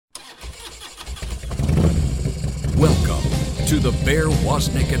to the Bear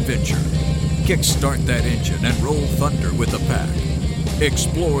Woznick Adventure. Kickstart that engine and roll thunder with the pack.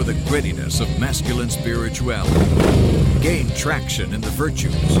 Explore the grittiness of masculine spirituality. Gain traction in the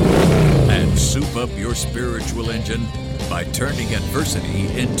virtues. And soup up your spiritual engine by turning adversity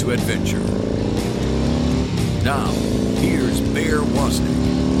into adventure. Now, here's Bear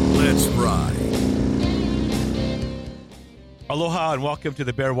Woznick. Let's ride. Aloha and welcome to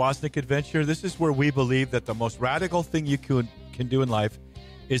the Bear Woznick Adventure. This is where we believe that the most radical thing you can do in life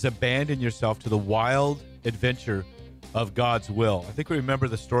is abandon yourself to the wild adventure of God's will. I think we remember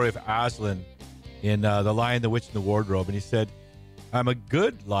the story of Aslan in The Lion, the Witch, and the Wardrobe. And he said, I'm a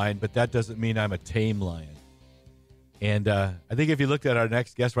good lion, but that doesn't mean I'm a tame lion. And I think if you looked at our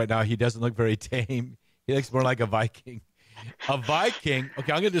next guest right now, he doesn't look very tame. He looks more like a Viking. A Viking,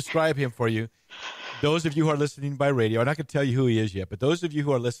 okay, I'm going to describe him for you. Those of you who are listening by radio, I'm not going to tell you who he is yet, but those of you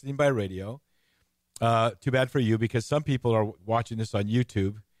who are listening by radio, too bad for you, because some people are watching this on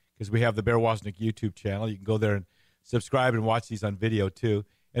YouTube, because we have the Bear Woznick YouTube channel. You can go there and subscribe and watch these on video, too.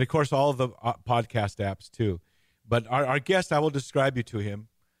 And, of course, all of the podcast apps, too. But our guest, I will describe you to him.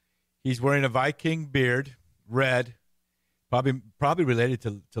 He's wearing a Viking beard, red, probably related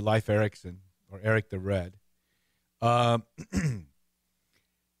to Leif Erikson, or Eric the Red.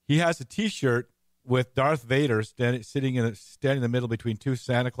 He has a T-shirt with Darth Vader standing in the middle between two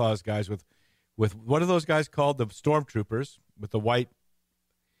Santa Claus guys with what are those guys called? The stormtroopers with the white,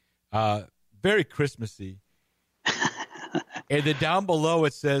 very Christmassy. And then down below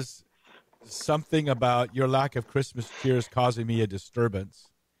it says something about your lack of Christmas cheer is causing me a disturbance.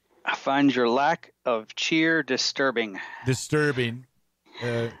 I find your lack of cheer disturbing.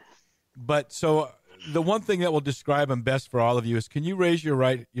 But so the one thing that will describe him best for all of you is, can you raise your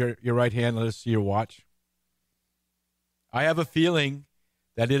right hand and let us see your watch? I have a feeling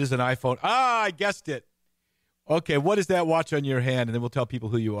that it is an iPhone. I guessed it. Okay, what is that watch on your hand? And then we'll tell people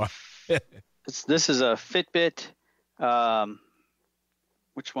who you are. This is a Fitbit.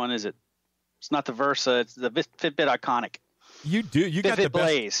 Which one is it? It's not the Versa. It's the Fitbit Iconic. You do. You got the best.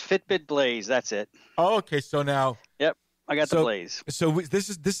 Blaze. Fitbit Blaze. That's it. Oh, okay. So now. Yep. I got the Blaze. So this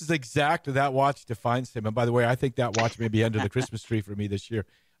is exactly that watch defines him. And by the way, I think that watch may be under the Christmas tree for me this year.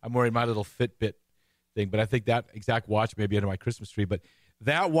 I'm wearing my little Fitbit thing, but I think that exact watch may be under my Christmas tree. But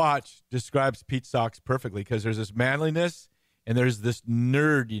that watch describes Pete Sox perfectly, because there's this manliness and there's this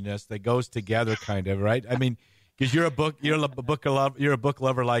nerdiness that goes together, kind of, right? I mean, because you're a book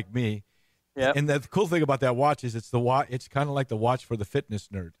lover like me. Yeah. And the cool thing about that watch is it's kind of like the watch for the fitness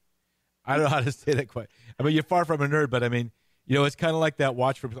nerd. I don't know how to say that quite. I mean, you're far from a nerd, but I mean, it's kind of like that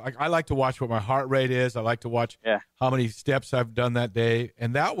watch for. I like to watch what my heart rate is. I like to watch how many steps I've done that day,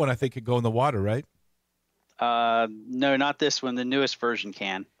 and that one I think could go in the water, right? No, not this one. The newest version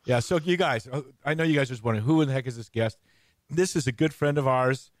can. Yeah. So you guys, I know you guys are just wondering who in the heck is this guest. This is a good friend of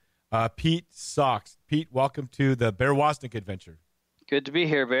ours, Pete Sox. Pete, welcome to the Bear Woznick Adventure. Good to be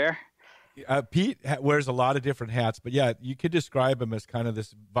here, Bear. Pete wears a lot of different hats, but yeah, you could describe him as kind of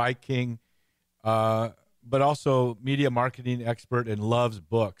this Viking, but also media marketing expert and loves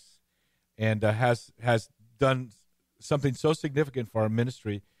books, and has done something so significant for our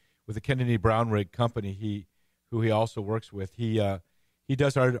ministry with the Kennedy Brown Rig Company. Who he also works with. He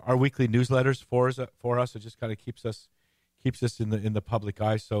does our weekly newsletters for us. It just kind of keeps us in the public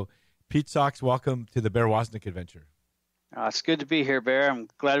eye. So, Pete Sox, welcome to the Bear Woznick Adventure. It's good to be here, Bear. I'm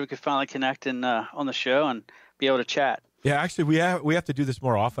glad we could finally connect on the show and be able to chat. Yeah, actually, we have to do this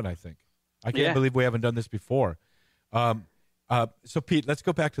more often, I think. I can't believe we haven't done this before. So, Pete, let's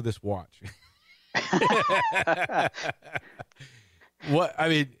go back to this watch.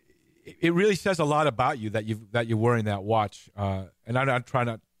 It really says a lot about you that you're wearing that watch. And I'm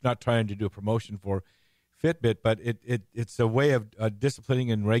not trying to do a promotion for Fitbit, but it's a way of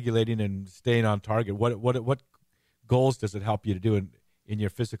disciplining and regulating and staying on target. What goals does it help you to do in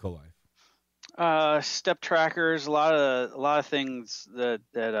your physical life? Step trackers, a lot of things that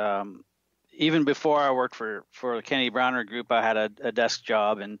even before I worked for the Kennedy Browner Group, I had a desk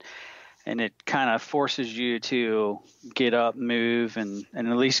job, and it kind of forces you to get up, move, and at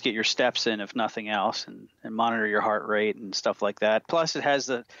least get your steps in, if nothing else, and monitor your heart rate and stuff like that. Plus, it has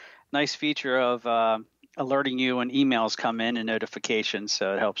the nice feature of alerting you when emails come in and notifications,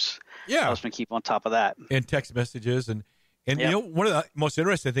 so it helps me keep on top of that. And text messages. And one of the most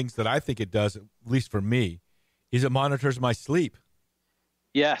interesting things that I think it does, at least for me, is it monitors my sleep.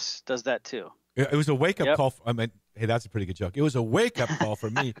 Yes, does that too. It was a wake-up call. Hey, that's a pretty good joke. It was a wake-up call for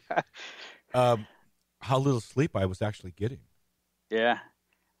me, how little sleep I was actually getting. Yeah.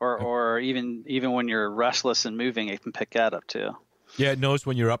 Or even when you're restless and moving, it can pick that up too. Yeah, it knows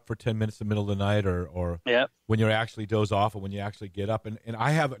when you're up for 10 minutes in the middle of the night or Yep. when you're actually doze off and when you actually get up. And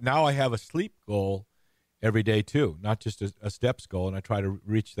I have a sleep goal every day too, not just a steps goal. And I try to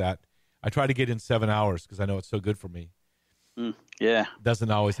reach that. I try to get in 7 hours because I know it's so good for me. Yeah.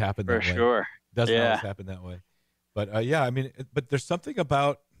 Doesn't always happen that way. For sure. Doesn't always happen that way. But yeah, I mean, but there's something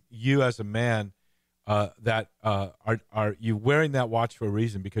about you as a man that are you wearing that watch for a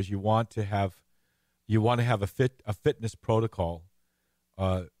reason, because you want to have a fitness protocol,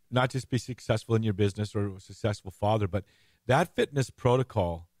 not just be successful in your business or a successful father, but that fitness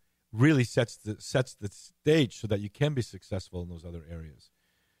protocol really sets the stage so that you can be successful in those other areas.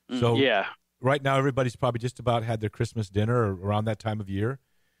 So right now everybody's probably just about had their Christmas dinner or around that time of year.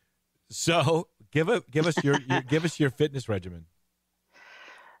 So give us your fitness regimen.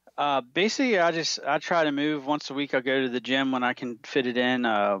 Basically, I try to move once a week. I go to the gym when I can fit it in.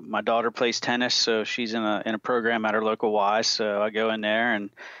 My daughter plays tennis, so she's in a program at her local Y. So I go in there and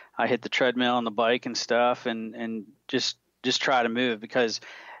I hit the treadmill and the bike and stuff, and just try to move, because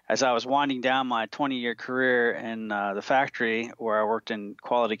as I was winding down my 20-year career in the factory where I worked in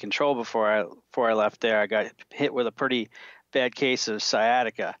quality control before I left there, I got hit with a pretty bad case of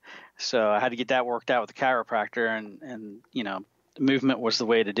sciatica. So I had to get that worked out with the chiropractor, and movement was the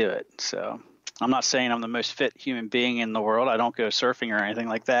way to do it. So I'm not saying I'm the most fit human being in the world. I don't go surfing or anything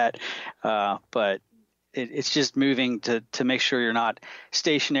like that. But it's just moving to make sure you're not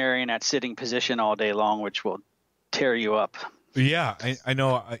stationary in that sitting position all day long, which will tear you up. Yeah, I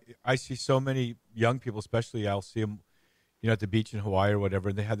know. I see so many young people, especially I'll see them, at the beach in Hawaii or whatever,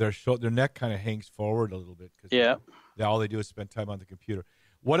 and they have their neck kind of hangs forward a little bit because all they do is spend time on the computer.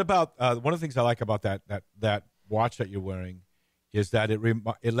 What about one of the things I like about that watch that you're wearing is that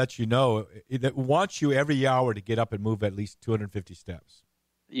it lets you know, it wants you every hour to get up and move at least 250 steps.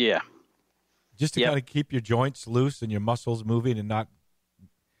 Yeah. Just to kind of keep your joints loose and your muscles moving and not,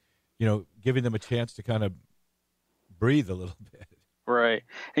 giving them a chance to kind of breathe a little bit. Right.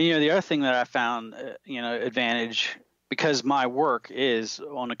 And, the other thing that I found, advantage, because my work is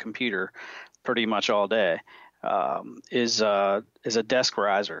on a computer pretty much all day, is a desk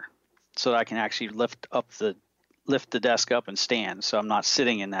riser, so that I can actually lift the desk up and stand. So I'm not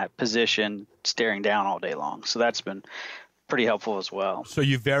sitting in that position staring down all day long. So that's been pretty helpful as well. So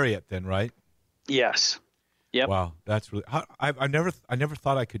you vary it then, right? Yes. Yep. Wow. That's really, I never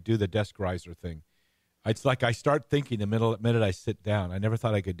thought I could do the desk riser thing. It's like I start thinking the minute I sit down. I never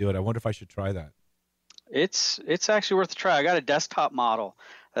thought I could do it. I wonder if I should try that. It's actually worth a try. I got a desktop model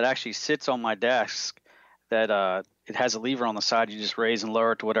that actually sits on my desk that it has a lever on the side. You just raise and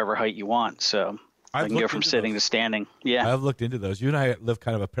lower it to whatever height you want. So I can go from sitting to standing. Yeah. I've looked into those. You and I live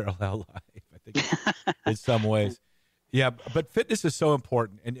kind of a parallel life, I think, in some ways. Yeah, but fitness is so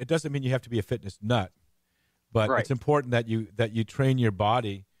important, and it doesn't mean you have to be a fitness nut, but it's important that you train your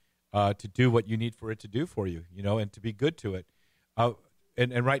body to do what you need for it to do for you, and to be good to it.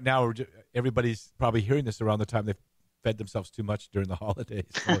 And right now, everybody's probably hearing this around the time they've fed themselves too much during the holidays.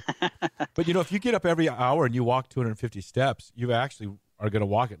 So. But, if you get up every hour and you walk 250 steps, you actually are going to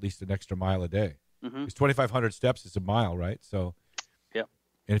walk at least an extra mile a day. Mm-hmm. It's 2,500 steps is a mile, right? So, yep.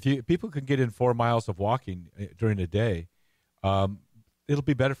 And if people can get in 4 miles of walking during a day, it'll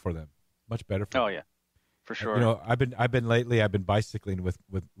be better for them, much better for them. Oh, yeah. For sure. I've been bicycling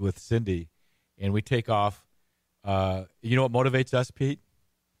with Cindy, and we take off. You know what motivates us, Pete?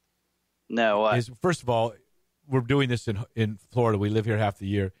 No. What? Is, first of all, we're doing this in Florida. We live here half the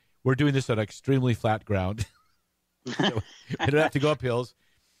year. We're doing this on extremely flat ground. So we don't have to go up hills.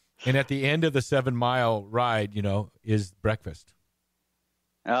 And at the end of the 7-mile ride, is breakfast.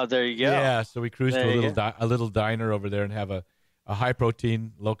 Oh, there you go. Yeah, so we cruise to a little diner over there and have a high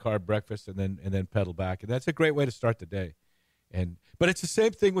protein, low carb breakfast, and then pedal back. And that's a great way to start the day. But it's the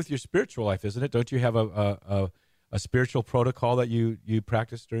same thing with your spiritual life, isn't it? Don't you have a spiritual protocol that you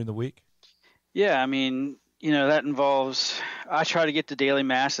practice during the week? Yeah, I mean, that involves, I try to get to daily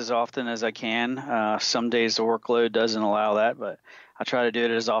mass as often as I can. Some days the workload doesn't allow that, but I try to do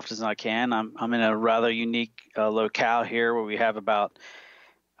it as often as I can. I'm in a rather unique locale here where we have about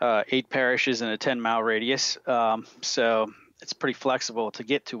 8 parishes in a 10-mile radius. So it's pretty flexible to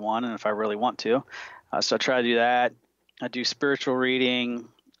get to one, and if I really want to. So I try to do that. I do spiritual reading,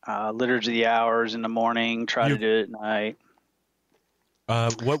 liturgy of the hours in the morning, try to do it at night.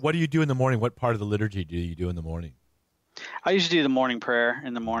 What do you do in the morning? What part of the liturgy do you do in the morning? I usually do the morning prayer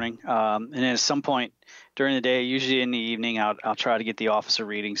in the morning. And then at some point during the day, usually in the evening, I'll try to get the office of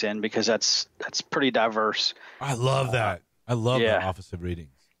readings in, because that's pretty diverse. I love that. I love the office of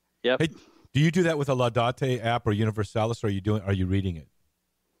readings. Yep. Hey, do you do that with a Laudate app or Universalis, or are you reading it?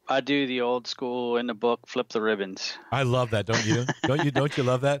 I do the old school in the book, flip the ribbons. I love that. Don't you? Don't you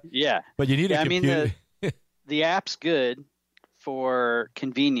love that? Yeah. But you need a computer. I mean, the app's good for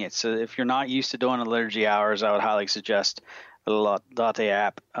convenience. So if you're not used to doing the liturgy hours, I would highly suggest the Latte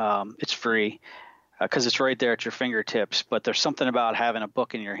app. It's free because it's right there at your fingertips. But there's something about having a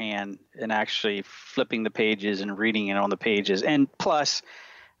book in your hand and actually flipping the pages and reading it on the pages. And plus,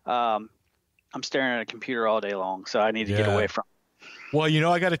 I'm staring at a computer all day long, so I need to get away from it. Well,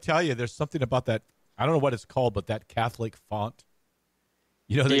 I got to tell you, there's something about that. I don't know what it's called, but that Catholic font,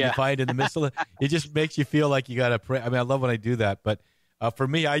 that you find in the missal. It just makes you feel like you got to pray. I mean, I love when I do that. But for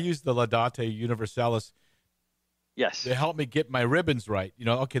me, I use the Laudate Universalis. Yes. To help me get my ribbons right.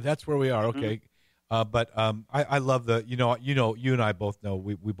 Okay, that's where we are. Okay. But I love the, you and I both know,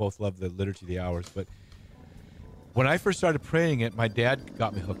 we both love the Liturgy of the Hours. But when I first started praying it, my dad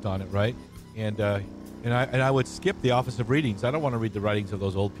got me hooked on it, right? And I would skip the Office of Readings. I don't want to read the writings of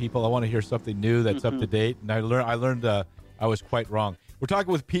those old people. I want to hear something new that's up to date. And I learned I was quite wrong. We're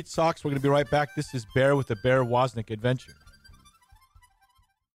talking with Pete Sachs. We're going to be right back. This is Bear with the Bear Woznick Adventure.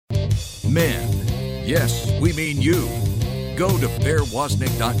 Men, yes, we mean you. Go to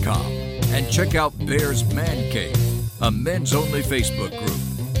bearwoznick.com and check out Bear's Man Cave, a men's-only Facebook group.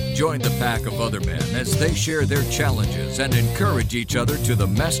 Join the pack of other men as they share their challenges and encourage each other to the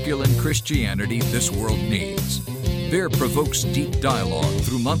masculine Christianity this world needs. Bear provokes deep dialogue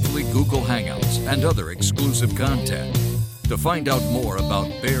through monthly Google Hangouts and other exclusive content. To find out more about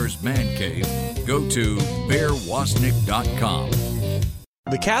Bear's Man Cave, go to bearwoznick.com.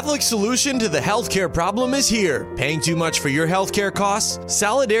 The Catholic solution to the healthcare problem is here. Paying too much for your healthcare costs?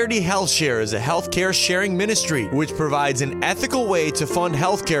 Solidarity Health Share is a healthcare sharing ministry which provides an ethical way to fund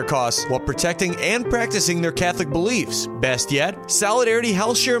healthcare costs while protecting and practicing their Catholic beliefs. Best yet, Solidarity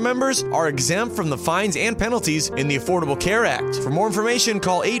Health Share members are exempt from the fines and penalties in the Affordable Care Act. For more information,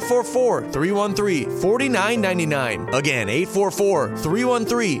 call 844-313-4999. Again,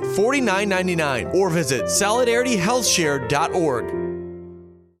 844-313-4999 or visit solidarityhealthshare.org.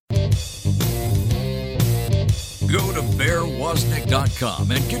 Go to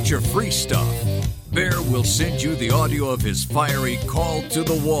bearwoznick.com and get your free stuff. Bear will send you the audio of his fiery call to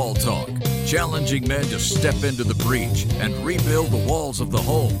the wall talk, challenging men to step into the breach and rebuild the walls of the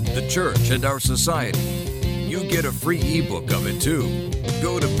home, the church, and our society. You get a free ebook of it too.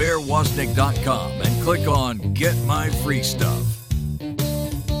 Go to bearwoznick.com and click on Get My Free Stuff.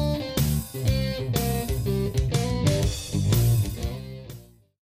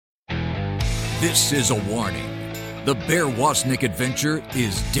 This is a warning. The Bear Woznick adventure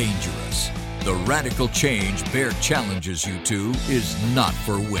is dangerous. The radical change Bear challenges you to is not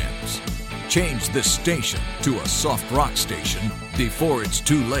for wimps. Change this station to a soft rock station before it's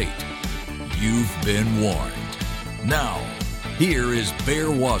too late. You've been warned. Now, here is Bear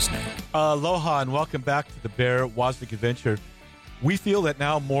Woznick. Aloha and welcome back to the Bear Woznick Adventure. We feel that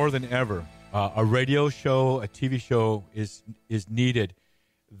now more than ever, a radio show, a TV show is needed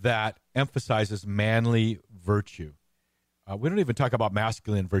that emphasizes manly virtue. We don't even talk about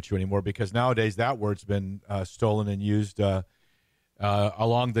masculine virtue anymore because nowadays that word's been stolen and used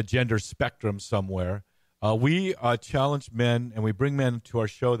along the gender spectrum somewhere. We challenge men, and we bring men to our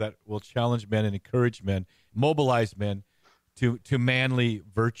show that will challenge men and encourage men, mobilize men to manly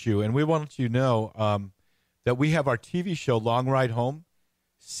virtue. And we want you to know that we have our TV show, Long Ride Home,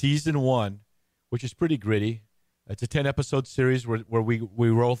 Season 1, which is pretty gritty. It's a 10-episode series where we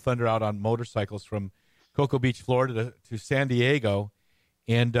roll thunder out on motorcycles from Cocoa Beach, Florida to San Diego,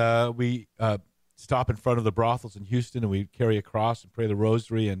 and we stop in front of the brothels in Houston, and we carry a cross and pray the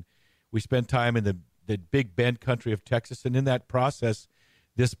rosary, and we spend time in the Big Bend country of Texas, and in that process,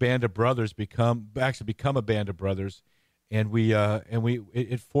 this band of brothers become a band of brothers, and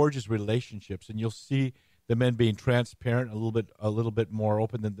it forges relationships, and you'll see the men being transparent, a little bit more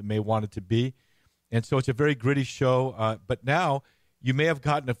open than they may want it to be. And so it's a very gritty show. But now you may have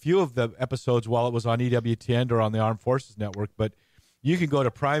gotten a few of the episodes while it was on EWTN or on the Armed Forces Network. But you can go to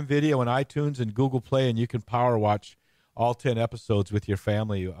Prime Video and iTunes and Google Play, and you can power watch all 10 episodes with your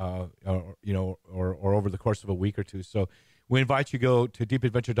family, or over the course of a week or two. So we invite you to go to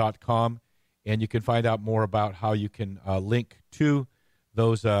deepadventure.com, and you can find out more about how you can link to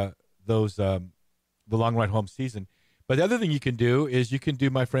the Long Ride Home season. But the other thing you can do is you can do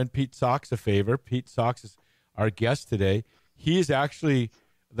my friend Pete Sachs a favor. Pete Sachs is our guest today. He is actually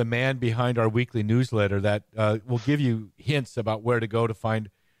the man behind our weekly newsletter that will give you hints about where to go to find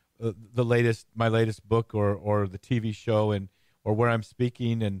my latest book or the TV show or where I'm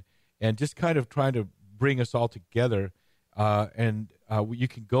speaking and just kind of trying to bring us all together. And you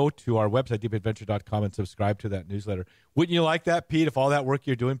can go to our website, deepadventure.com, and subscribe to that newsletter. Wouldn't you like that, Pete? If all that work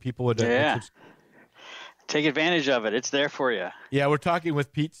you're doing, people would take advantage of it. It's there for you. Yeah, we're talking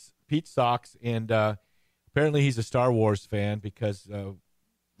with Pete Socks, and apparently he's a Star Wars fan because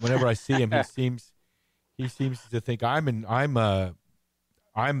whenever I see him, he seems to think I'm a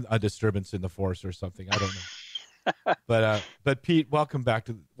disturbance in the Force or something. I don't know. But Pete, welcome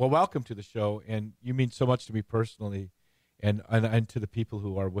to the show, and you mean so much to me personally, and to the people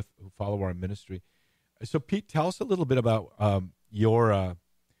who follow our ministry. So Pete, tell us a little bit about your.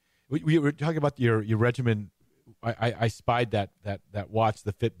 We were talking about your regimen. I spied that watch,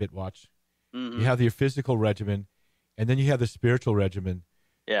 the Fitbit watch. Mm-hmm. You have your physical regimen, and then you have the spiritual regimen.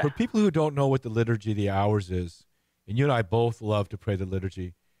 Yeah. For people who don't know what the Liturgy of the Hours is, and you and I both love to pray the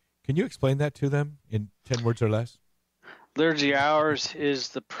liturgy, can you explain that to them in 10 words or less? Liturgy Hours is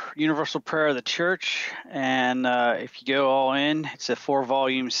the universal prayer of the church, and if you go all in, it's a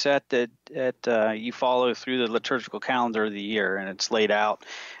 4-volume set that you follow through the liturgical calendar of the year, and it's laid out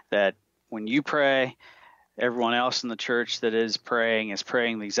that when you pray, everyone else in the church that is praying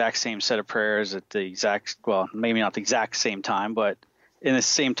the exact same set of prayers at the exact, well, maybe not the exact same time, but in the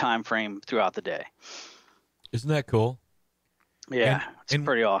same time frame throughout the day. Isn't that cool? Yeah, it's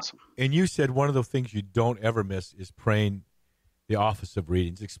pretty awesome. And you said one of the things you don't ever miss is praying the office of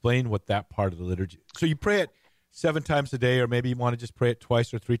readings. Explain what that part of the liturgy. So you pray it 7 times a day, or maybe you want to just pray it 2 or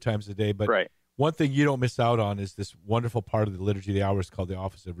 3 times a day. But right. One thing you don't miss out on is this wonderful part of the Liturgy of the Hours called the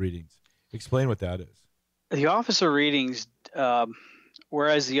office of readings. Explain what that is. The office of readings,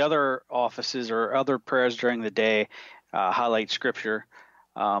 whereas the other offices or other prayers during the day highlight Scripture,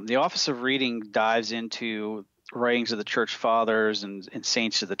 the office of reading dives into writings of the church fathers and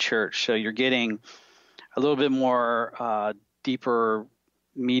saints of the church. So you're getting a little bit more deeper,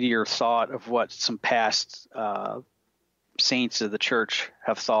 meatier thought of what some past saints of the church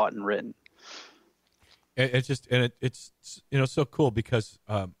have thought and written. It's so cool because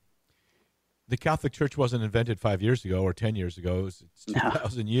the Catholic Church wasn't invented 5 years ago or 10 years ago. It's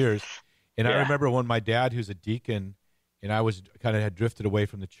 2,000 years. And I remember when my dad, who's a deacon, and I was had drifted away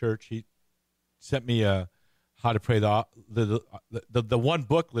from the church, he sent me how to pray the one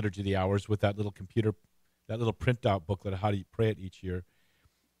book, Liturgy of the Hours, with that little computer, that little printout booklet of how do you pray it each year.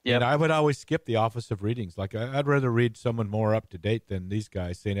 Yep. And I would always skip the office of readings. Like I'd rather read someone more up to date than these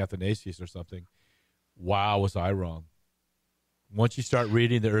guys, St. Athanasius or something. Wow, was I wrong. Once you start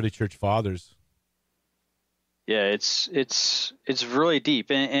reading the early church fathers. Yeah, it's really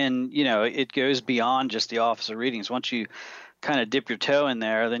deep. And it goes beyond just the office of readings. Once you kind of dip your toe in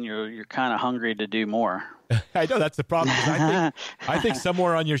there, then you're kind of hungry to do more. I know that's the problem. I think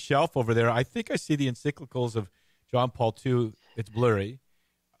somewhere on your shelf over there, I think I see the encyclicals of John Paul II. It's blurry.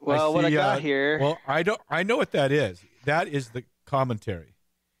 Well, what I got here. Well, I know what that is. That is the commentary.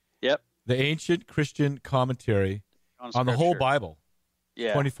 Yep. The ancient Christian commentary on the whole Bible.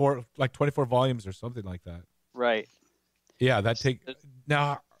 Yeah. 24 volumes or something like that. Right. Yeah,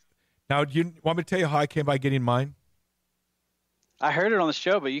 now do you want me to tell you how I came by getting mine? I heard it on the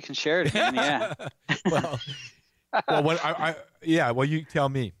show, but you can share it again. Yeah. Well, you tell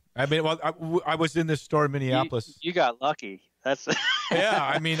me. I mean, I was in this store in Minneapolis. You got lucky. That's yeah.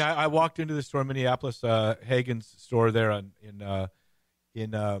 I mean, I walked into the store in Minneapolis, Hagen's store there in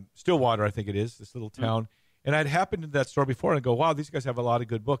Stillwater, I think it is, this little town. Mm-hmm. And I'd happened into that store before and go, wow, these guys have a lot of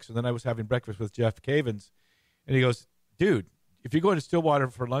good books. And then I was having breakfast with Jeff Cavins, and he goes, dude, if you're going to Stillwater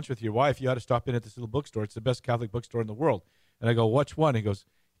for lunch with your wife, you ought to stop in at this little bookstore. It's the best Catholic bookstore in the world. And I go, which one? He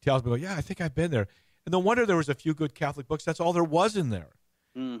tells me, yeah, I think I've been there. And no wonder there was a few good Catholic books. That's all there was in there.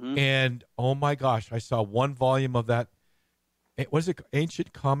 Mm-hmm. And, oh, my gosh, I saw one volume of that. What is it?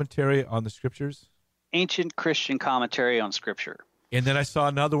 Ancient Commentary on the Scriptures? Ancient Christian Commentary on Scripture. And then I saw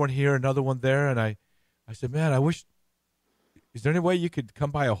another one here, another one there. And I said, man, I wish, is there any way you could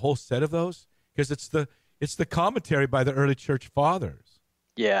come by a whole set of those? Because it's the commentary by the early church fathers.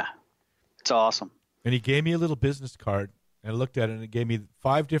 Yeah, it's awesome. And he gave me a little business card. And I looked at it, and it gave me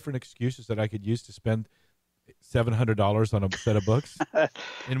 5 different excuses that I could use to spend $700 on a set of books.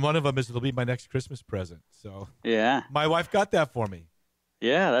 And one of them is it'll be my next Christmas present. So yeah, my wife got that for me.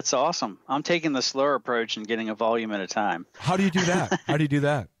 Yeah, that's awesome. I'm taking the slower approach and getting a volume at a time. How do you do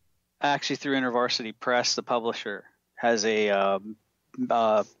that? Actually, through InterVarsity Press, the publisher has a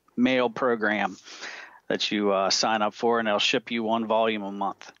mail program that you sign up for, and they'll ship you 1 volume a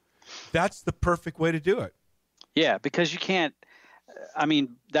month. That's the perfect way to do it. Yeah, because you can't – I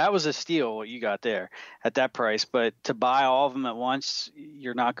mean, that was a steal what you got there at that price. But to buy all of them at once,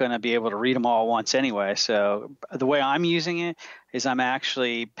 you're not going to be able to read them all at once anyway. So the way I'm using it is I'm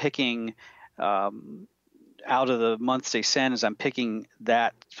actually picking out of the months they send is I'm picking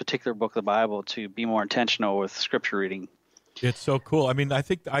that particular book of the Bible to be more intentional with scripture reading. It's so cool. I mean, I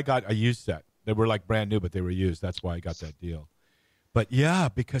think I got a used set. They were like brand new, but they were used. That's why I got that deal. But yeah,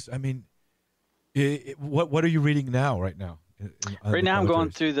 because I mean, what are you reading now? Right now, right now I'm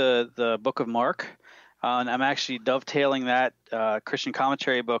going through the book of Mark, and I'm actually dovetailing that Christian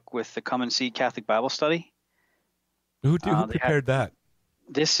commentary book with the Come and See Catholic Bible Study. Who prepared that?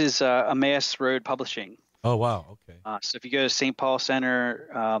 This is Emmaus Road Publishing. Oh wow, okay. So if you go to St. Paul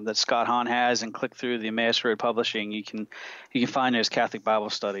Center that Scott Hahn has and click through the Emmaus Road Publishing, you can find those Catholic Bible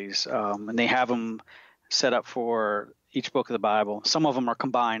studies, and they have them set up for each book of the Bible. Some of them are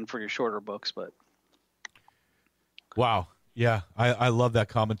combined for your shorter books, but wow, yeah, I love that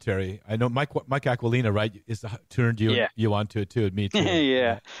commentary. I know Mike Aquilina, right, is turned you onto it too. Me too.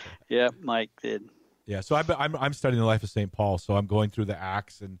 yeah, Mike did. Yeah, so I'm studying the life of St. Paul, so I'm going through the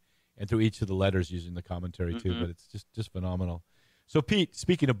Acts and through each of the letters using the commentary too. But it's just phenomenal. So Pete,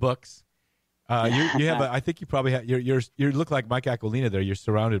 speaking of books, you have I think you probably have you look like Mike Aquilina there. You're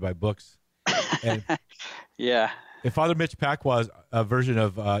surrounded by books. And yeah. And Father Mitch Pacwa's version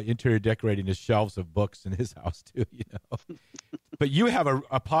of interior decorating is shelves of books in his house too. You know, but you have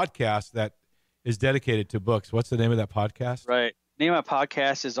a podcast that is dedicated to books. What's the name of that podcast? Right. The name of my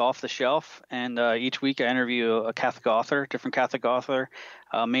podcast is Off the Shelf, and each week I interview a Catholic author, different Catholic author,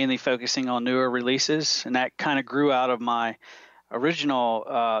 mainly focusing on newer releases, and that kind of grew out of my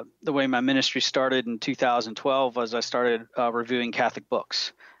original, the way my ministry started in 2012 was I started reviewing Catholic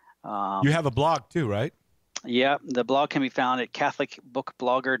books. You have a blog too, right? Yeah, the blog can be found at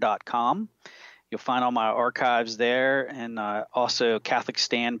catholicbookblogger.com. You'll find all my archives there, and also Catholic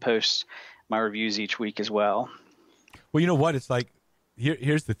Stand posts my reviews each week as well. Well, you know what? It's like,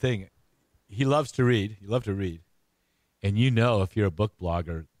 here's the thing. He loves to read. You love to read. And you know, if you're a book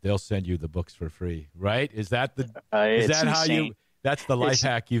blogger, they'll send you the books for free, right? Is that insane. That's the life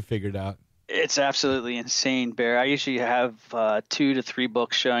hack you figured out? It's absolutely insane, Bear. I usually have 2 to 3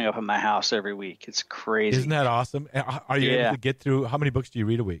 books showing up in my house every week. It's crazy. Isn't that awesome? Are you able to get through, how many books do you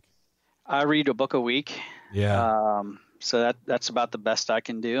read a week? I read a book a week. Yeah. So that's about the best I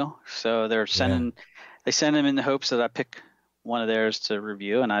can do. So they're sending... Yeah. They send them in the hopes that I pick one of theirs to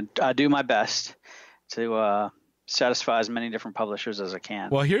review, and I do my best to satisfy as many different publishers as I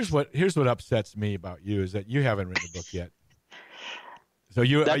can. Well, here's what upsets me about you is that you haven't written a book yet. So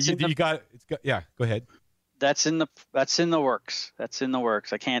go ahead. That's in the works. That's in the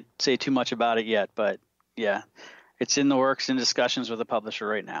works. I can't say too much about it yet, but yeah, it's in the works, in discussions with a publisher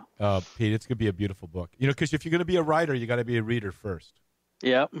right now. Pete, it's gonna be a beautiful book. You know, because if you're gonna be a writer, you got to be a reader first.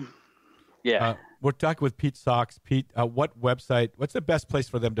 Yep. Yeah. We're talking with Pete Sachs. Pete, what's the best place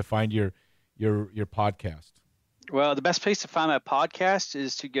for them to find your podcast? Well, the best place to find my podcast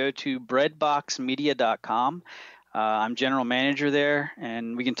is to go to breadboxmedia.com. I'm general manager there,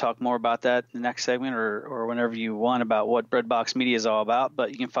 and we can talk more about that in the next segment or whenever you want about what Breadbox Media is all about. But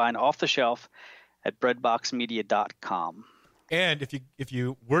you can find Off the Shelf at breadboxmedia.com. And if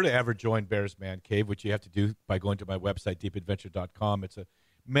you were to ever join Bear's Man Cave, which you have to do by going to my website, deepadventure.com, it's a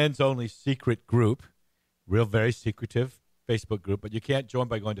men's only secret group, very secretive Facebook group, but you can't join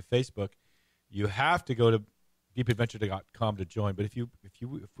by going to Facebook. You have to go to deepadventure.com to join. But if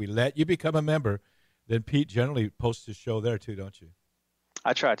we let you become a member, then Pete generally posts his show there too, don't you?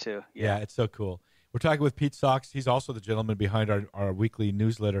 I try to. Yeah, it's so cool. We're talking with Pete Sachs. He's also the gentleman behind our weekly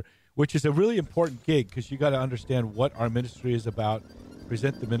newsletter, which is a really important gig because you got to understand what our ministry is about,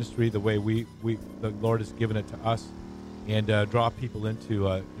 present the ministry the way the Lord has given it to us, and draw people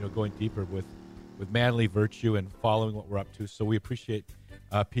into going deeper with manly virtue and following what we're up to. So we appreciate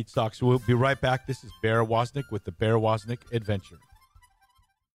Pete Sachs. We'll be right back. This is Bear Woznick with the Bear Woznick Adventure.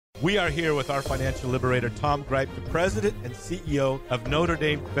 We are here with our financial liberator, Tom Gripe, the president and CEO of Notre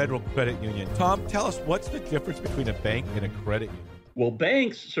Dame Federal Credit Union. Tom, tell us, what's the difference between a bank and a credit union? Well,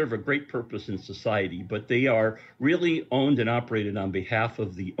 banks serve a great purpose in society, but they are really owned and operated on behalf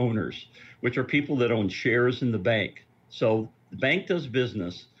of the owners, which are people that own shares in the bank. So the bank does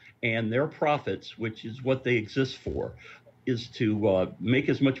business, and their profits, which is what they exist for, is to make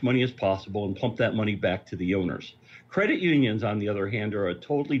as much money as possible and pump that money back to the owners. Credit unions, on the other hand, are a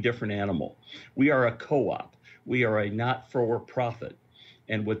totally different animal. We are a co-op. We are a not-for-profit.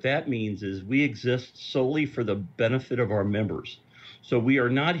 And what that means is we exist solely for the benefit of our members. So we are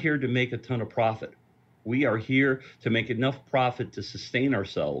not here to make a ton of profit. We are here to make enough profit to sustain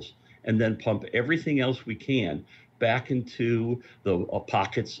ourselves and then pump everything else we can back into the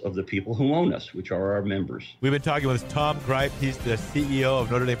pockets of the people who own us, which are our members. We've been talking with Tom Gripe. He's the CEO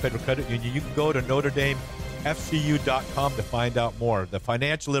of Notre Dame Federal Credit Union. You can go to NotreDameFCU.com to find out more. The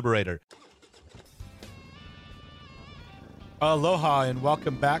Financial Liberator. Aloha and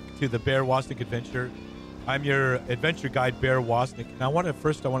welcome back to the Bear Woznick Adventure. I'm your adventure guide, Bear Woznick, and I want to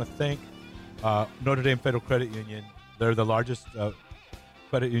thank Notre Dame Federal Credit Union. They're the largest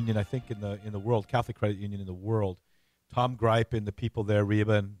credit union, I think, in the world, Catholic credit union in the world. Tom Gripe and the people there,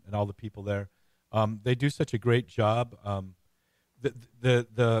 Reba and all the people there, they do such a great job.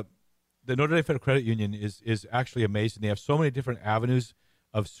 The Notre Dame Federal Credit Union is actually amazing. They have so many different avenues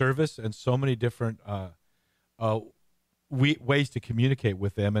of service and so many different ways to communicate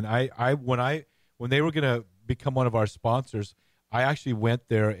with them. And when they were going to become one of our sponsors, I actually went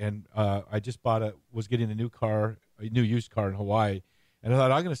there and I just was getting a new used car in Hawaii, and I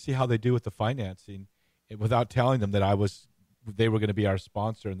thought I'm going to see how they do with the financing, without telling them that they were going to be our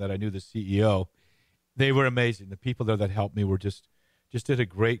sponsor and that I knew the CEO. They were amazing. The people there that helped me were just did a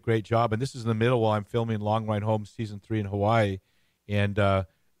great job. And this is in the middle while I'm filming Long Ride Home season 3 in Hawaii, and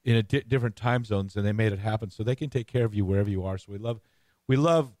in different time zones, and they made it happen so they can take care of you wherever you are. So we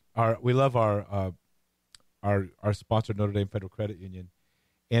love our sponsor, Notre Dame Federal Credit Union,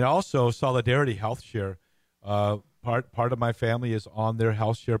 and also Solidarity Health Share. Part of my family is on their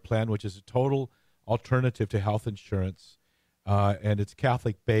health share plan, which is a total alternative to health insurance, and it's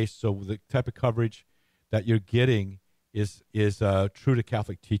Catholic based. So the type of coverage that you're getting is true to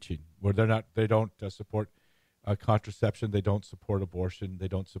Catholic teaching, where they don't support contraception, they don't support abortion, they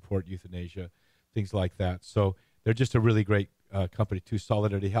don't support euthanasia, things like that. So they're just a really great company too,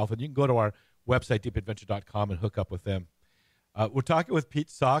 Solidarity Health, and you can go to our website deepadventure.com and hook up with them. We're talking with Pete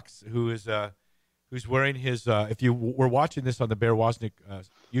Sachs, who's wearing his. If you were watching this on the Bear Woznick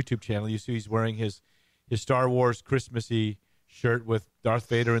YouTube channel, you see he's wearing his Star Wars Christmassy shirt with Darth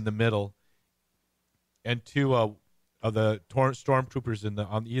Vader in the middle, and two of the stormtroopers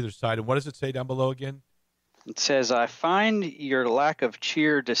on either side. And what does it say down below again? It says, "I find your lack of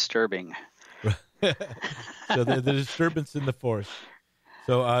cheer disturbing." So the disturbance in the Force.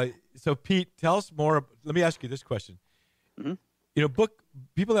 So Pete, tell us more. Let me ask you this question. Mm-hmm.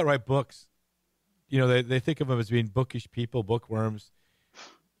 People that write books, they think of them as being bookish people, bookworms.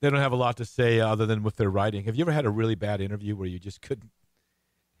 They don't have a lot to say other than with their writing. Have you ever had a really bad interview where you just couldn't?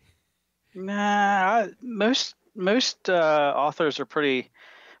 Nah, most authors are pretty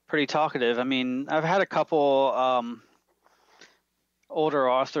talkative. I mean, I've had a couple older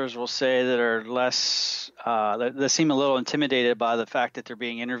authors will say that are less that seem a little intimidated by the fact that they're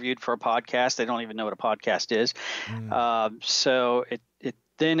being interviewed for a podcast. They don't even know what a podcast is. So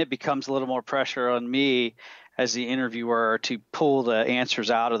it becomes a little more pressure on me as the interviewer to pull the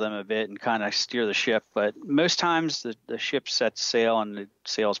answers out of them a bit and kind of steer the ship. But most times the ship sets sail and it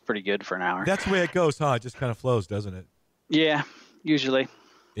sails pretty good for an hour. That's the way it goes, huh? It just kind of flows, doesn't it? Yeah, usually.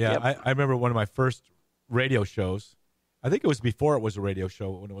 Yeah, Yep. I remember one of my first radio shows. I think it was before it was a radio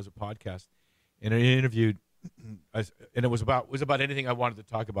show, when it was a podcast. And I interviewed, and it was about anything I wanted to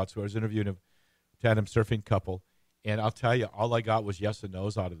talk about. So I was interviewing a tandem surfing couple. And I'll tell you, all I got was yes and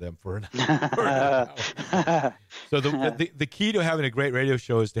no's out of them for an hour. So the key to having a great radio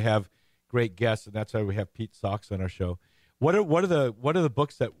show is to have great guests, and that's why we have Pete Sachs on our show. What are the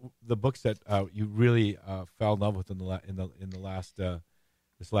books that you really fell in love with in the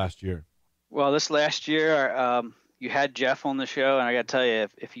last year? Well, this last year, you had Jeff on the show, and I got to tell you,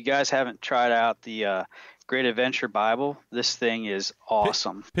 if you guys haven't tried out the Great Adventure Bible, this thing is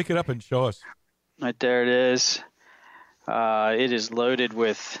awesome. Pick it up and show us. Right there it is. It is loaded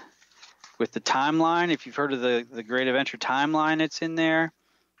with the timeline. If you've heard of the Great Adventure timeline, it's in there.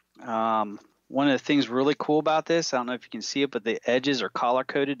 One of the things really cool about this, I don't know if you can see it, but the edges are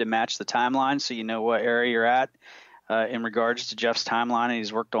color-coded to match the timeline, so you know what area you're at in regards to Jeff's timeline.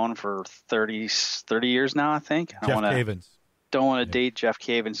 He's worked on for 30 years now, I think. Jeff Cavins. Don't want to date Jeff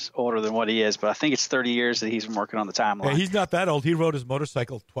Cavins older than what he is, but I think it's 30 years that he's been working on the timeline. Yeah, he's not that old. He rode his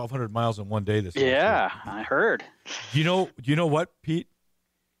motorcycle 1,200 miles in one day this year. Yeah, I heard. Do you know what, Pete?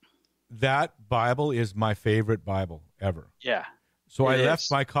 That Bible is my favorite Bible ever. Yeah. So I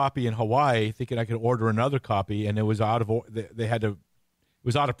left my copy in Hawaii thinking I could order another copy, and it was out of it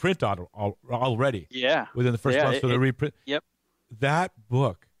was out of print already. Yeah. Within the first month, so they reprint. Yep. That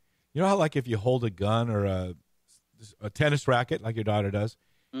book, you know how like if you hold a gun or a tennis racket like your daughter does,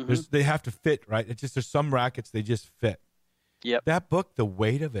 they have to fit, right? It's just there's some rackets they just fit. Yep. That book, the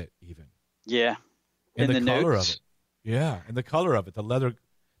weight of it, even. Yeah. And the color notes. of it. Yeah, and the color of it, the leather.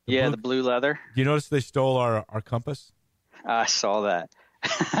 The blue leather. Do you notice they stole our compass? I saw that.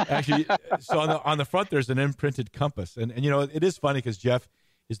 Actually, so on the front there's an imprinted compass, and it is funny because Jeff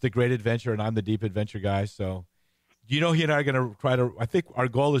is the Great Adventure and I'm the Deep Adventure guy. So, he and I are going to try to. I think our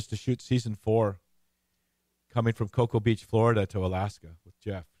goal is to shoot season 4, coming from Cocoa Beach, Florida, to Alaska with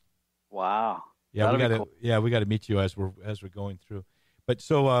Jeff. Wow. Yeah, That'll be cool. we got to meet you as we're going through. But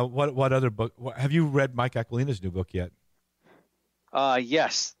so, what other book? Have you read Mike Aquilina's new book yet?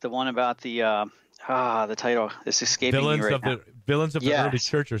 Yes, the one about the title is escaping me right now. Villains of the Early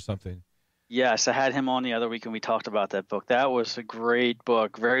Church or something. Yes, I had him on the other week and we talked about that book. That was a great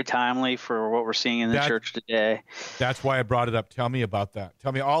book, very timely for what we're seeing in the church today. That's why I brought it up. Tell me about that.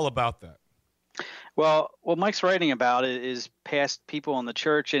 Tell me all about that. Well, what Mike's writing about is past people in the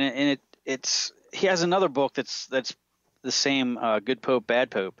church, and it's he has another book that's the same, Good Pope,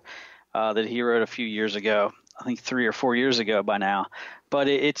 Bad Pope, that he wrote a few years ago. I think 3 or 4 years ago by now. But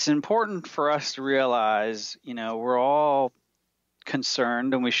it's important for us to realize, we're all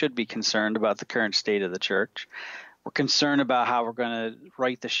concerned, and we should be concerned about the current state of the church. We're concerned about how we're going to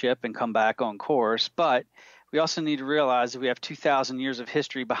right the ship and come back on course. But we also need to realize that we have 2,000 years of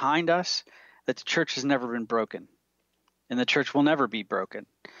history behind us, that the church has never been broken, and the church will never be broken.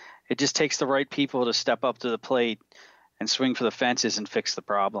 It just takes the right people to step up to the plate and swing for the fences and fix the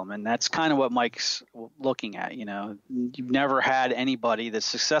problem. And that's kind of what Mike's looking at. You've never had anybody that's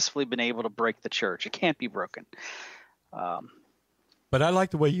successfully been able to break the church. It can't be broken. But I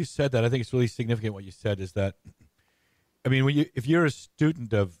like the way you said that. I think it's really significant what you said is that, I mean, if you're a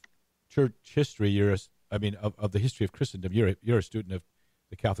student of church history, of the history of Christendom, you're a student of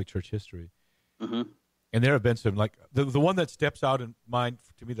the Catholic Church history. Mm-hmm. And there have been some, like, the one that steps out in mind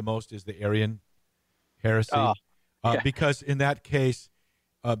to me the most is the Arian heresy. Because in that case,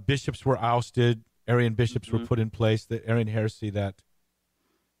 bishops were ousted, Arian bishops were put in place, the Arian heresy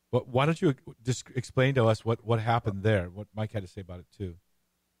why don't you just explain to us what happened there, what Mike had to say about it too?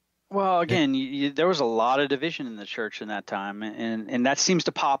 Well, again, there was a lot of division in the church in that time, and that seems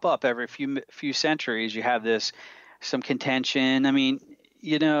to pop up every few centuries. You have some contention. I mean,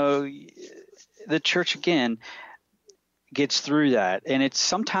 the church, again, gets through that, and it's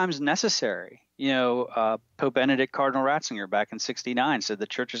sometimes necessary. Pope Benedict Cardinal Ratzinger back in '69 said the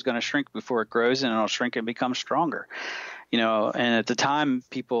church is going to shrink before it grows, and it'll shrink and become stronger. And at the time,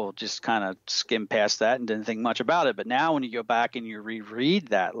 people just kind of skimmed past that and didn't think much about it. But now when you go back and you reread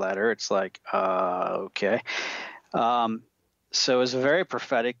that letter, it's like, okay. So it's a very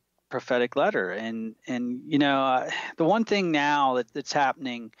prophetic letter. And the one thing now that's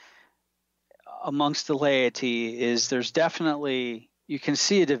happening amongst the laity is there's definitely – you can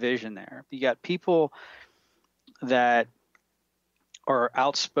see a division there. You got people that are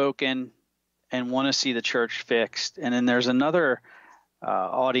outspoken and want to see the church fixed, and then there's another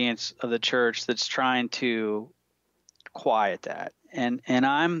audience of the church that's trying to quiet that. And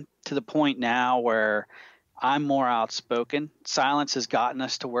I'm to the point now where I'm more outspoken. Silence has gotten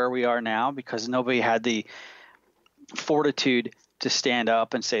us to where we are now because nobody had the fortitude to stand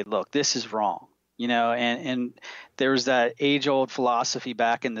up and say, "Look, this is wrong." And there was that age-old philosophy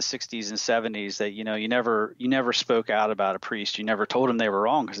back in the 60s and 70s that, you never spoke out about a priest. You never told them they were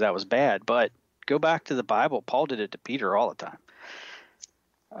wrong because that was bad. But go back to the Bible. Paul did it to Peter all the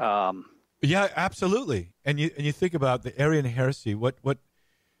time. Yeah, absolutely. And you think about the Arian heresy, what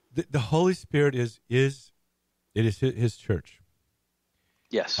the Holy Spirit is his church.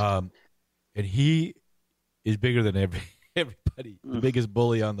 Yes. And he is bigger than everybody, the biggest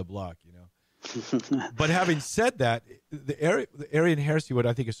bully on the block, But having said that, the Arian heresy, what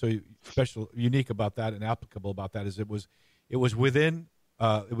I think is so special, unique about that, and applicable about that, is it was within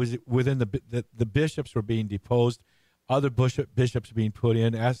the bishops were being deposed, other bishops being put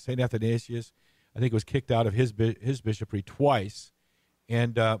in. As Saint Athanasius, I think, was kicked out of his bishopric twice,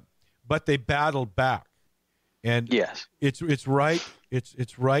 and but they battled back. And yes, it's right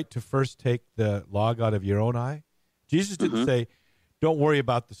to first take the log out of your own eye. Jesus didn't say, "Don't worry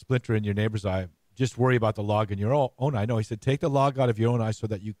about the splinter in your neighbor's eye. Just worry about the log in your own eye." No, he said, take the log out of your own eye so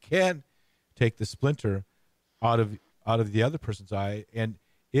that you can take the splinter out of the other person's eye. And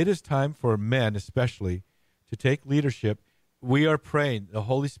it is time for men especially to take leadership. We are praying. The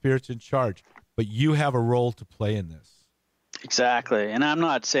Holy Spirit's in charge, but you have a role to play in this. Exactly. And I'm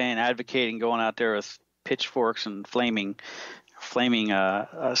not saying advocating going out there with pitchforks and flaming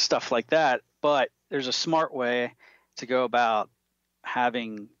stuff like that, but there's a smart way to go about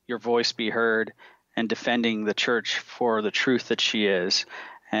having your voice be heard and defending the church for the truth that she is.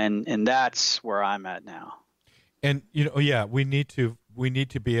 And that's where I'm at now. And, we need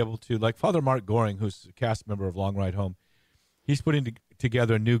to be able to, like Father Mark Goring, who's a cast member of Long Ride Home, he's putting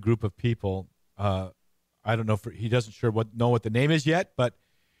together a new group of people. I don't know, he doesn't know what the name is yet, but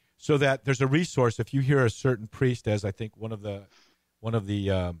so that there's a resource. If you hear a certain priest, as I think one of the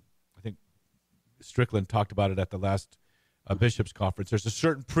I think Strickland talked about it at the last bishops' conference, there's a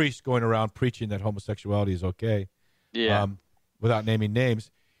certain priest going around preaching that homosexuality is okay, without naming names.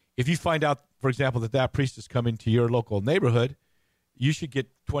 if you find out, for example, that priest is coming to your local neighborhood, you should get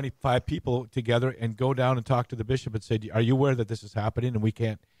 25 people together and go down and talk to the bishop and say, are you aware that this is happening? And we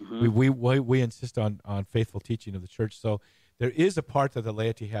can't, we insist on faithful teaching of the church. So there is a part that the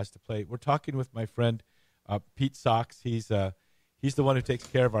laity has to play. We're talking with my friend, Pete Sachs. He's the one who takes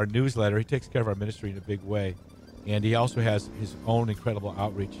care of our newsletter. He takes care of our ministry in a big way. And he also has his own incredible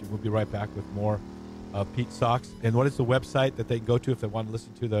outreach. We'll be right back with more of Pete Sachs. And what is the website that they can go to if they want to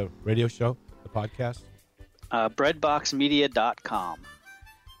listen to the radio show, the podcast? Breadboxmedia.com. All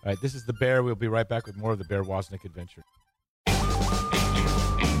right, this is The Bear. We'll be right back with more of the Bear Woznick Adventure.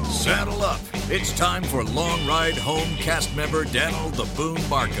 Saddle up. It's time for Long Ride Home cast member Daniel the Boone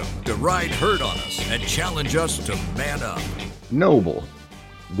Markham to ride herd on us and challenge us to man up. Noble.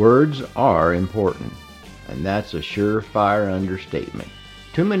 Words are important, and that's a surefire understatement.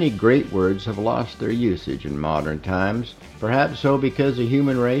 Too many great words have lost their usage in modern times, perhaps so because the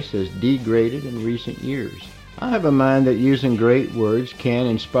human race has degraded in recent years. I have a mind that using great words can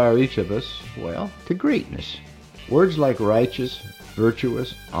inspire each of us, well, to greatness. Words like righteous,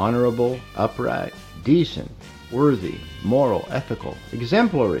 virtuous, honorable, upright, decent, worthy, moral, ethical,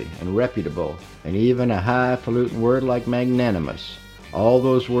 exemplary, and reputable, and even a highfalutin word like magnanimous. All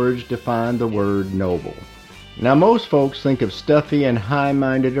those words define the word noble. Now, most folks think of stuffy and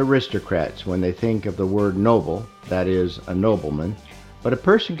high-minded aristocrats when they think of the word noble, that is, a nobleman, but a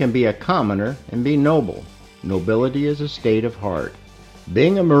person can be a commoner and be noble. Nobility is a state of heart.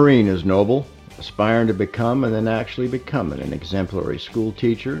 Being a Marine is noble. Aspiring to become and then actually becoming an exemplary school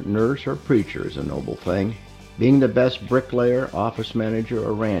teacher, nurse, or preacher is a noble thing. Being the best bricklayer, office manager,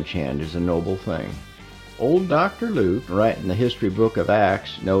 or ranch hand is a noble thing. Old Dr. Luke, writing the history book of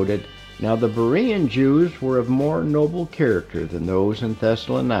Acts, noted, "Now the Berean Jews were of more noble character than those in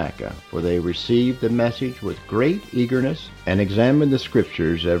Thessalonica, for they received the message with great eagerness and examined the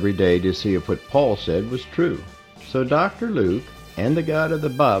Scriptures every day to see if what Paul said was true." So Dr. Luke and the God of the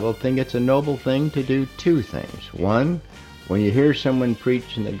Bible think it's a noble thing to do two things. One, when you hear someone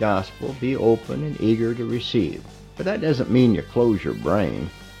preaching the gospel, be open and eager to receive. But that doesn't mean you close your brain.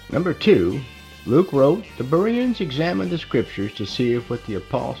 Number two, Luke wrote, the Bereans examined the Scriptures to see if what the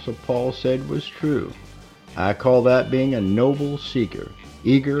Apostle Paul said was true. I call that being a noble seeker,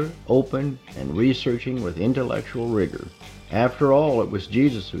 eager, open, and researching with intellectual rigor. After all, it was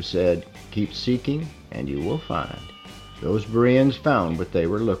Jesus who said, "Keep seeking, and you will find." Those Bereans found what they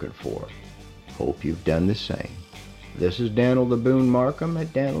were looking for. Hope you've done the same. This is Daniel the Boone Markham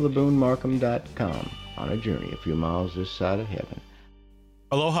at DanielTheBooneMarkham.com on a journey a few miles this side of heaven.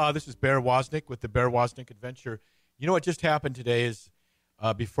 Aloha, this is Bear Woznick with the Bear Woznick Adventure. You know what just happened today is,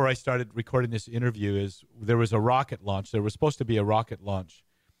 before I started recording this interview, is there was a rocket launch. There was supposed to be a rocket launch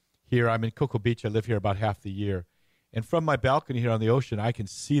here. I'm in Cocoa Beach. I live here about half the year. And from my balcony here on the ocean, I can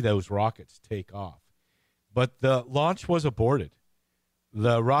see those rockets take off. But the launch was aborted.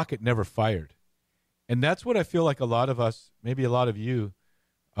 The rocket never fired. And that's what I feel like a lot of us, maybe a lot of you,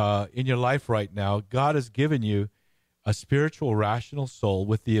 in your life right now, God has given you a spiritual, rational soul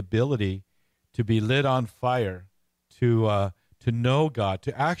with the ability to be lit on fire, to know God,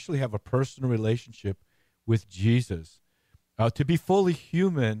 to actually have a personal relationship with Jesus. To be fully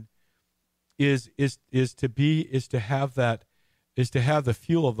human is to have the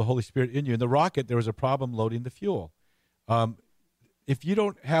fuel of the Holy Spirit in you. In the rocket, there was a problem loading the fuel. If you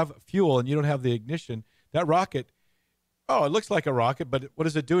don't have fuel and you don't have the ignition, that rocket, it looks like a rocket, but what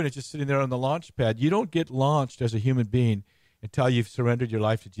is it doing? It's just sitting there on the launch pad. You don't get launched as a human being until you've surrendered your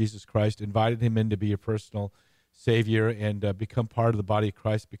life to Jesus Christ, invited him in to be your personal Savior, and become part of the body of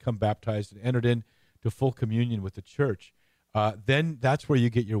Christ, become baptized, and entered into full communion with the church. Then that's where you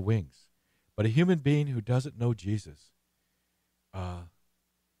get your wings. But a human being who doesn't know Jesus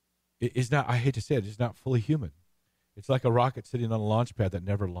is not, I hate to say it, is not fully human. It's like a rocket sitting on a launch pad that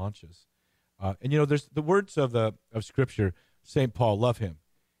never launches. And there's the words of Scripture. St. Paul, love him.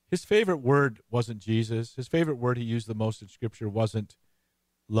 His favorite word wasn't Jesus. His favorite word he used the most in Scripture wasn't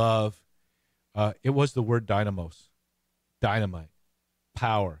love. It was the word dynamos, dynamite,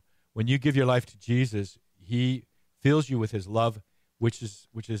 power. When you give your life to Jesus, he fills you with his love, which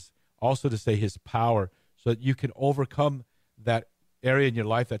is also to say his power, so that you can overcome that area in your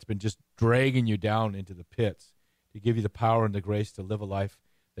life that's been just dragging you down into the pits, to give you the power and the grace to live a life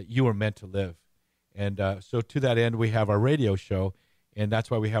that you were meant to live. And so to that end, we have our radio show, and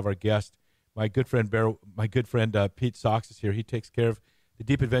that's why we have our guest, my good friend Pete Sachs is here. He takes care of the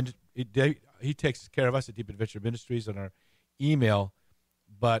Deep Adventure. He takes care of us at Deep Adventure Ministries on our email,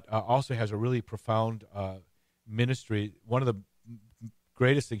 but also has a really profound ministry. One of the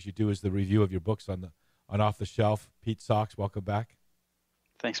greatest things you do is the review of your books on Off the Shelf. Pete Sachs, welcome back.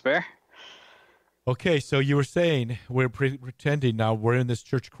 Thanks, Bear. Okay, so you were saying we're pretending now we're in this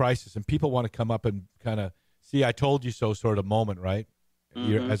church crisis, and people want to come up and kind of see, I told you so sort of moment, right?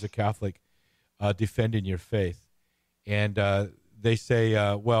 You're, as a Catholic, defending your faith. And they say,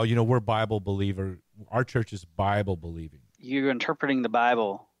 well, we're Bible believer. Our church is Bible believing. You're interpreting the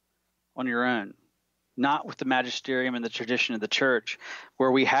Bible on your own, not with the magisterium and the tradition of the church,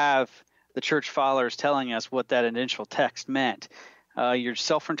 where we have the church fathers telling us what that initial text meant. You're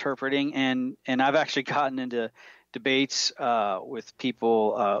self-interpreting, and I've actually gotten into debates with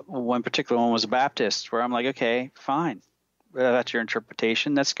people. One particular one was a Baptist, where I'm like, okay, fine. That's your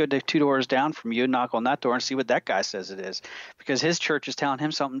interpretation. Let's go to 2 doors down from you, knock on that door, and see what that guy says it is, because his church is telling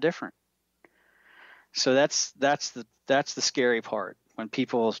him something different. So that's the scary part, when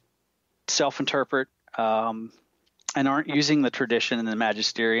people self-interpret and aren't using the tradition and the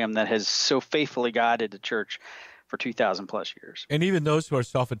magisterium that has so faithfully guided the church for 2,000 plus years. And even those who are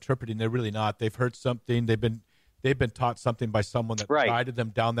self-interpreting, they're really not. They've heard something. They've been taught something by someone that guided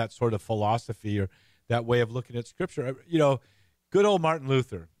them down that sort of philosophy or that way of looking at Scripture. Good old Martin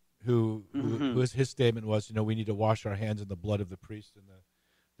Luther, who his statement was, we need to wash our hands in the blood of the priests and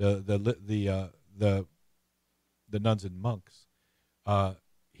the nuns and monks.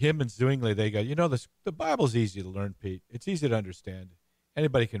 Him and Zwingli, they go, the Bible's easy to learn, Pete. It's easy to understand.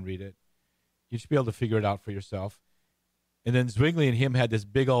 Anybody can read it. You should be able to figure it out for yourself. And then Zwingli and him had this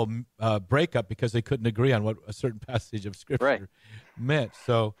big old breakup because they couldn't agree on what a certain passage of Scripture meant.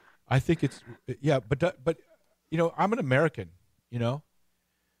 So I think it's but I'm an American. I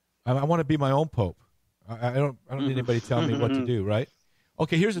want to be my own pope. I don't need anybody telling me what to do. Right?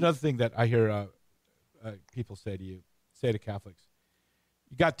 Okay. Here's another thing that I hear people say to Catholics: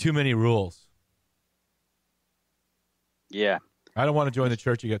 you got too many rules. Yeah. I don't want to join the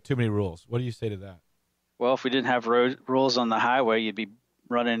church. You got too many rules. What do you say to that? Well, if we didn't have rules on the highway, you'd be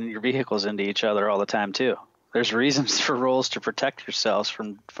running your vehicles into each other all the time too. There's reasons for rules to protect yourselves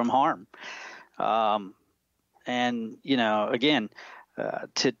from harm. And again,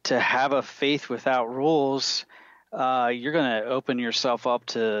 to have a faith without rules, you're going to open yourself up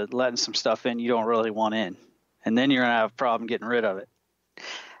to letting some stuff in you don't really want in, and then you're going to have a problem getting rid of it.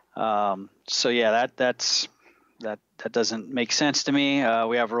 So yeah, that doesn't make sense to me.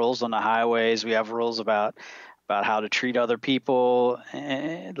 We have rules on the highways. We have rules about how to treat other people,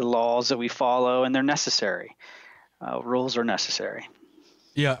 and the laws that we follow, and they're necessary. Rules are necessary.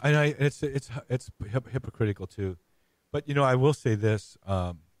 Yeah, and it's hypocritical too. But I will say this: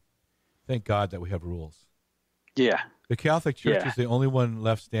 thank God that we have rules. Yeah, the Catholic Church is the only one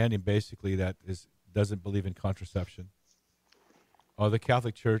left standing, basically, that doesn't believe in contraception. The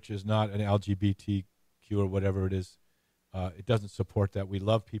Catholic Church is not an LGBTQ or whatever it is. It doesn't support that. We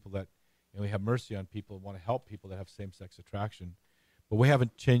love people that, we have mercy on people, want to help people that have same-sex attraction. But we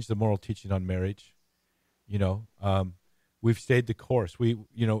haven't changed the moral teaching on marriage. We've stayed the course.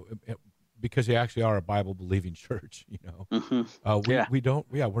 Because we actually are a Bible-believing church,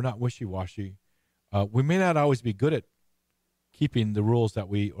 we're not wishy-washy. We may not always be good at keeping the rules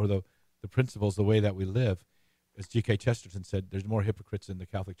or the principles, the way that we live. As G.K. Chesterton said, there's more hypocrites in the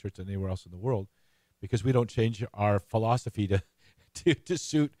Catholic Church than anywhere else in the world, because we don't change our philosophy to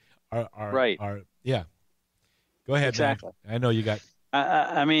suit our yeah. Go ahead, exactly. Man. I know you got.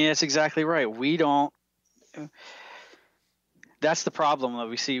 I mean, it's exactly right. We don't. That's the problem that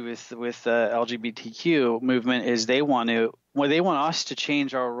we see with the LGBTQ movement is they want us to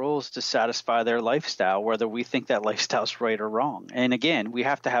change our rules to satisfy their lifestyle, whether we think that lifestyle is right or wrong. And again, we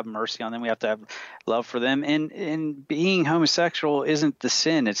have to have mercy on them. We have to have love for them. And being homosexual isn't the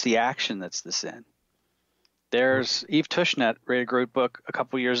sin; it's the action that's the sin. There's Eve Tushnet read a great book a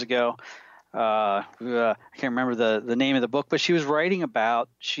couple years ago. I can't remember the name of the book, but she was writing about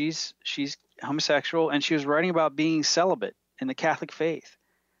she's homosexual, and she was writing about being celibate in the Catholic faith.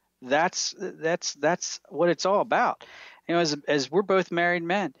 That's what it's all about. As we're both married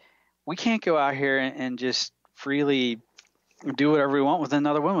men, we can't go out here and just freely do whatever we want with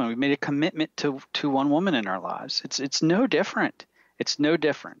another woman. We've made a commitment to one woman in our lives. It's no different. It's no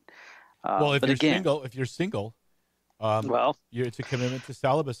different. Well, if you're single, it's a commitment to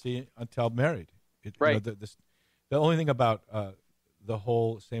celibacy until married. Right. The only thing about the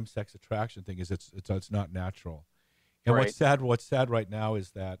whole same-sex attraction thing is it's not natural. And what's sad right now is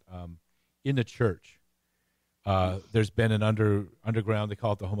that in the church, there's been an underground, they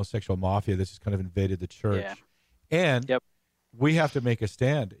call it the homosexual mafia. This has kind of invaded the church. Yeah. And we have to make a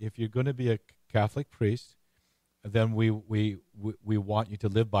stand. If you're going to be a Catholic priest, then we want you to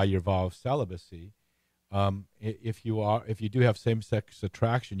live by your vow of celibacy. If you do have same-sex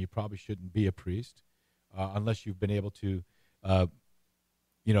attraction, you probably shouldn't be a priest unless you've been able to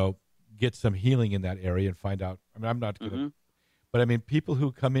get some healing in that area and find out. I mean, I'm not going to, but I mean, people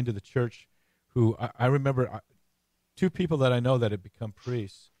who come into the church who I remember two people that I know that have become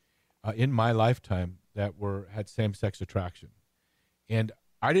priests in my lifetime that had same-sex attraction. And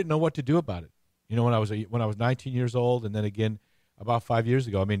I didn't know what to do about it. When I was 19 years old, and then again about 5 years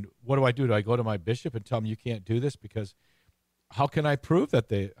ago. I mean, what do I do? Do I go to my bishop and tell him you can't do this? Because how can I prove that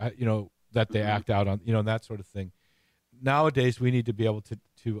they act out on, that sort of thing? Nowadays, we need to be able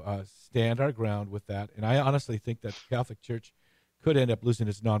to stand our ground with that. And I honestly think that the Catholic Church could end up losing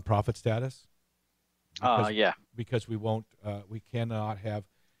its nonprofit status. Because we cannot have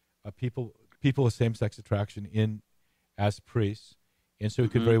people with same-sex attraction in as priests. And so we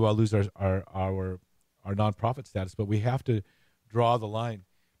could very well lose our nonprofit status, but we have to draw the line.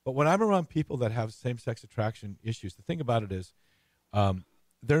 But when I'm around people that have same-sex attraction issues, the thing about it is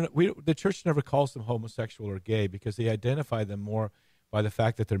the church never calls them homosexual or gay because they identify them more by the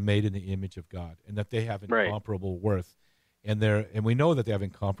fact that they're made in the image of God and that they have incomparable worth. And we know that they have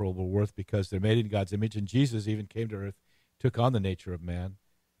incomparable worth because they're made in God's image, and Jesus even came to earth, took on the nature of man.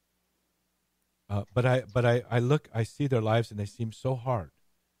 But I see their lives, and they seem so hard.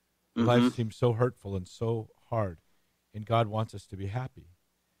 Their lives seem so hurtful and so hard, and God wants us to be happy.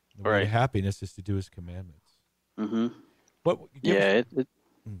 The way to happiness is to do His commandments. Go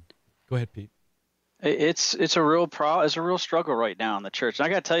ahead, Pete. It's a real struggle right now in the church. And I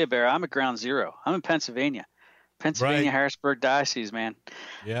got to tell you, Bear, I'm at ground zero. I'm in Pennsylvania, Harrisburg Diocese, man.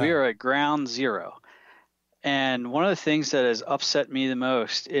 Yeah. We are at ground zero. And one of the things that has upset me the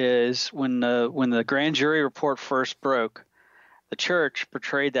most is when the grand jury report first broke, the church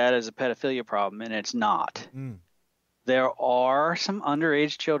portrayed that as a pedophilia problem, and it's not. There are some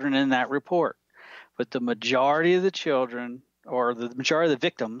underage children in that report, but the majority of the children, or the majority of the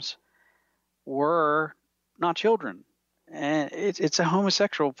victims, were not children. And it's a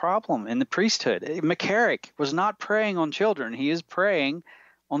homosexual problem in the priesthood. McCarrick was not preying on children. He is preying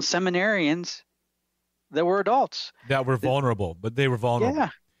on seminarians that were adults. That were vulnerable, but they were vulnerable. Yeah.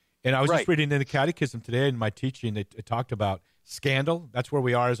 And I was just reading in the catechism today in my teaching, it talked about scandal. That's where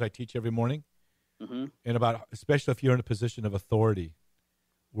we are as I teach every morning. And about, especially if you're in a position of authority,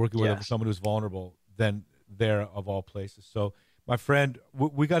 working with someone who's vulnerable, then they're of all places. So, my friend,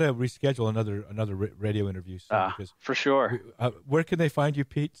 we got to reschedule another radio interview soon. For sure. Where can they find you,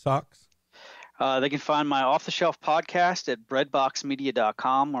 Pete Socks? They can find my off-the-shelf podcast at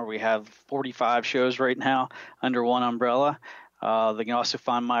breadboxmedia.com, where we have 45 shows right now under one umbrella. They can also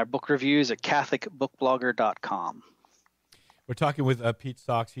find my book reviews at catholicbookblogger.com. We're talking with Pete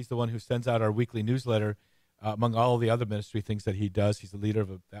Socks. He's the one who sends out our weekly newsletter, among all the other ministry things that he does. He's the leader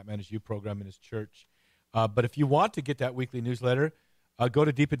of That Man Is You program in his church. But if you want to get that weekly newsletter, go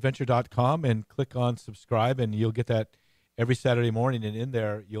to deepadventure.com and click on subscribe, and you'll get that every Saturday morning. And in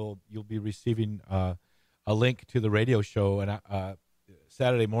there, you'll be receiving a link to the radio show and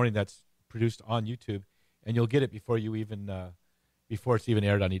Saturday morning that's produced on YouTube, and you'll get it before it's even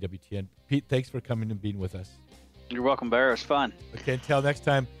aired on EWTN. Pete, thanks for coming and being with us. You're welcome, Bear. It was fun. Okay, until next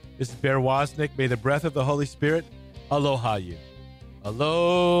time, this is Bear Woznick. May the breath of the Holy Spirit aloha you.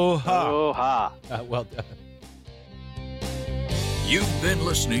 Aloha. Aloha. Well done. You've been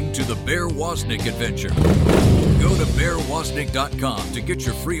listening to the Bear Woznick Adventure. Go to bearwoznick.com to get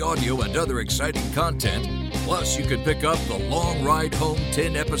your free audio and other exciting content. Plus, you can pick up the Long Ride Home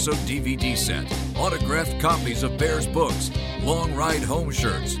 10-episode DVD set, autographed copies of Bear's books, Long Ride Home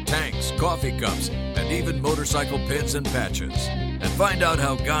shirts, tanks, coffee cups, and even motorcycle pins and patches. And find out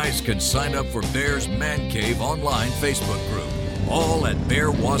how guys can sign up for Bear's Man Cave online Facebook group. All at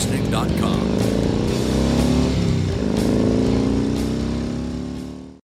bearwoznick.com.